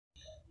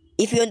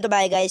If you want to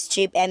buy guys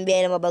cheap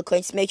MBA mobile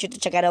coins, make sure to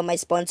check out my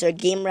sponsor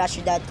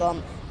GameRusher.com.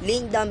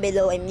 Link down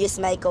below and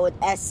use my code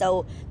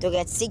SO to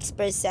get 6%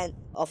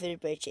 off your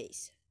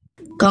purchase.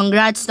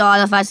 Congrats to all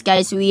of us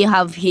guys. We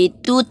have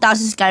hit 2,000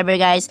 subscribers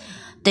guys.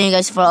 Thank you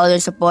guys for all your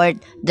support.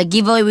 The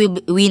giveaway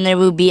winner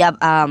will be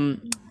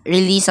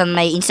released on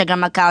my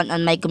Instagram account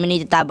on my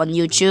community tab on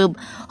YouTube.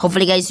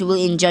 Hopefully guys you will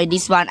enjoy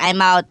this one.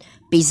 I'm out.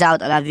 Peace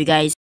out. I love you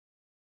guys.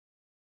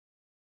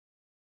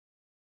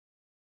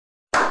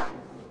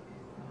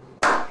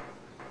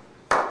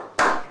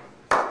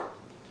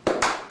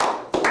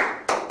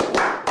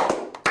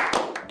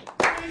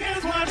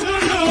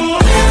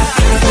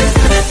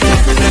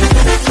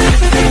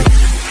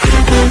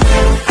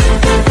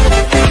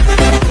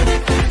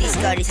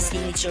 Is a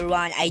signature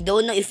one. I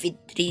don't know if it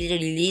really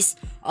released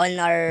on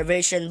our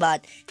version,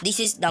 but this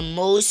is the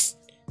most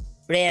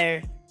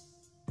rare,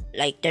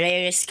 like the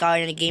rarest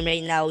card in the game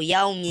right now.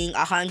 Ming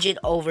 100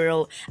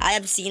 overall. I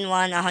have seen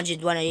one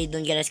 101. I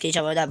don't get a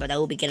screenshot of that, but I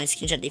will be getting a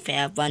screenshot if I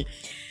have one.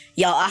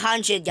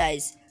 100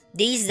 guys.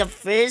 This is the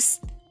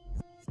first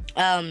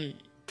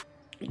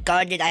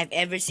card that I've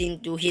ever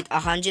seen to hit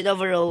 100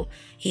 overall.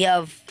 He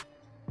have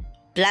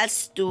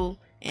 +2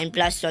 and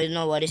 +2. I don't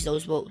know what is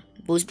those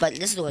boost, but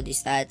let's look at the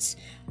stats,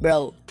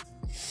 bro.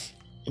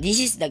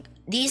 This is like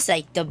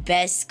the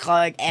best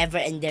card ever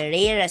and the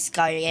rarest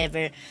card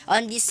ever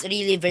on this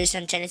really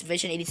version, Chinese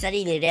version. It is not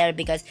really rare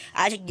because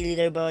I check the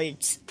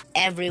leaderboards,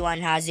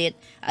 everyone has it.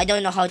 I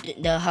don't know how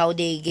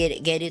they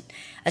get it.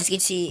 As you can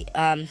see,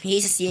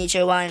 he's a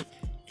signature one.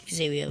 You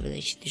see we have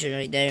a signature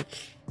right there.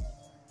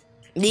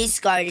 This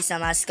card is a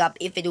must cap.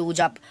 If it will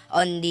drop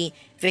on the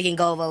freaking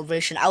global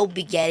version, I'll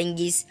be getting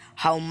this.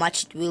 How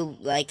much it will,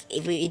 like,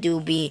 if it will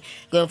be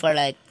going for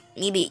like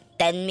maybe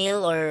 10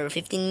 mil or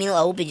 15 mil,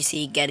 I will be just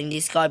getting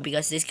this card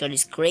because this card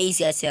is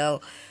crazy as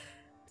hell,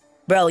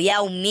 bro.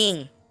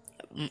 Ming,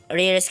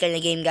 rarest card in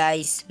the game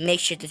guys. Make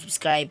sure to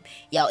subscribe.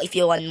 If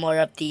you want more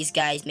of these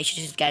guys, make sure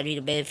to subscribe,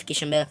 hit the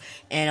notification bell,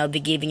 and I'll be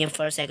giving you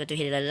 4 seconds to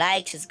hit a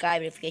like,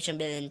 subscribe, notification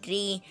bell in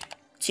 3,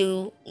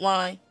 2,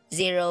 1,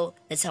 0.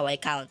 That's how I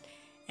count.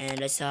 And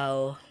that's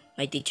how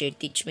my teacher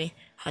teach me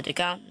how to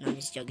count. No, I'm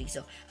just joking.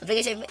 So, I hope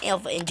you guys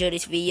enjoyed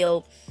this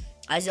video.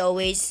 As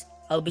always,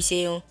 I'll be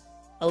seeing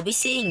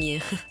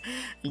you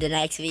in the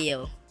next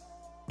video.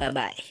 Bye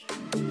bye.